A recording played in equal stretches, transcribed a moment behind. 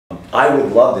I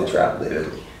would love to travel to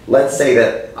Italy. Let's say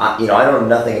that, you know, I don't know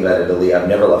nothing about Italy. I've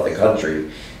never left the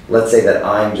country. Let's say that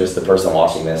I'm just the person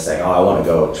watching this saying, oh, I want to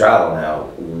go travel now.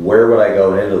 Where would I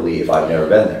go in Italy if I've never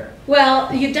been there?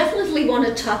 Well, you definitely want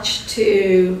to touch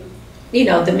to, you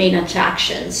know, the main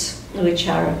attractions, which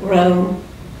are Rome,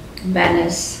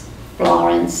 Venice,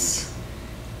 Florence,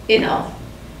 you know,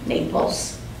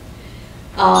 Naples.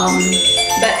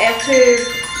 But after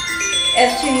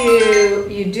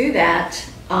you do that,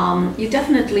 you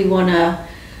definitely want to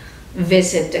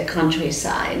visit the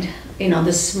countryside, you know,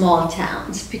 the small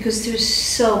towns, because there's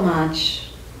so much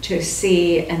to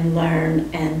see and learn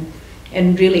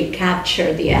and really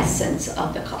capture the essence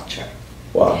of the culture.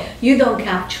 Wow. You don't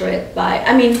capture it by,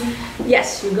 I mean,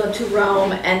 yes, you go to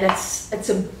Rome and it's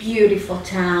a beautiful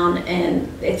town and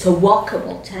it's a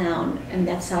walkable town, and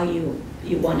that's how you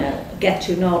want to get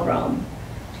to know Rome.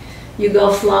 You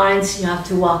go Florence, you have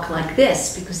to walk like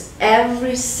this because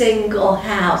every single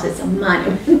house is a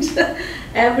monument.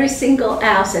 Every single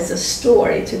house has a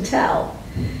story to tell.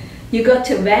 You go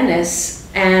to Venice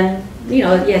and, you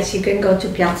know, yes, you can go to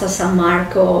Piazza San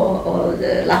Marco or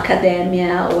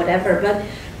l'Accademia or whatever, but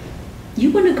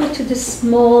you want to go to the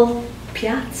small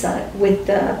piazza with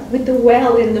the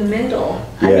well in the middle.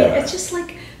 Yeah. I mean, it's just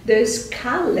like those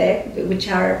calle, which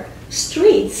are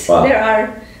streets. Wow. There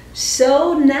are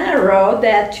so narrow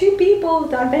that two people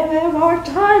that they have a hard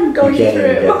time going through. You can't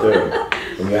even get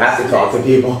through. And you have to talk to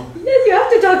people. Yes, you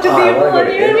have to talk to people,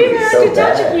 and you don't even have so to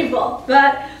touch bad. people.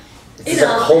 But It's a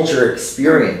culture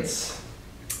experience.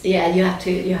 Yeah, you have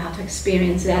to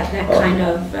experience that kind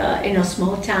of you know,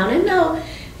 small town. And now,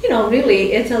 you know,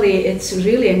 really Italy, it's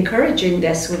really encouraging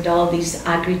this with all these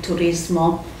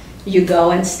agriturismo. You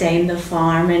go and stay in the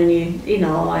farm, and you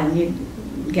know, and you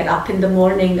get up in the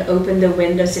morning, open the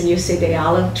windows, and you see the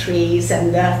olive trees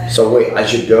and the. So wait, I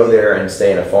should go there and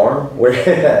stay in a farm? Where?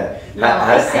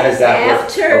 how does that work?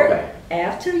 Okay.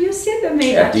 After you see the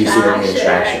main After you see the main attraction.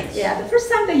 attractions. Yeah, the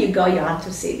first time that you go, you have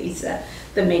to see these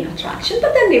the main attraction.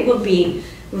 But then it would be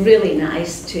really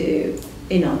nice to,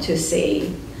 you know, to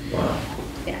see. Wow.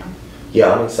 Yeah.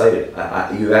 Yeah, I'm excited.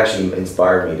 You've actually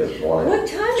inspired me to want to What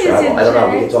time travel. is it, I don't know.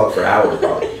 We Jay? can talk for hours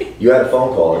probably. You had a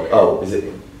phone call. Oh, is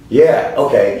it? Yeah.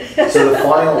 Okay. So the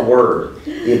final word.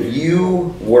 If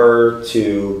you were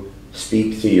to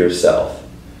speak to yourself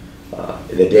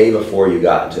the day before you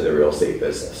got into the real estate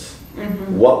business,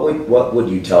 what would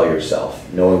you tell yourself,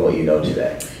 knowing what you know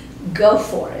today? Go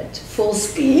for it, full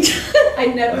speed. I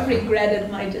never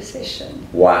regretted my decision.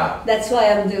 Wow. That's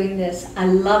why I'm doing this. I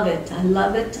love it. I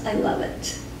love it. I love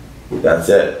it. That's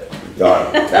it.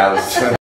 Done. That was.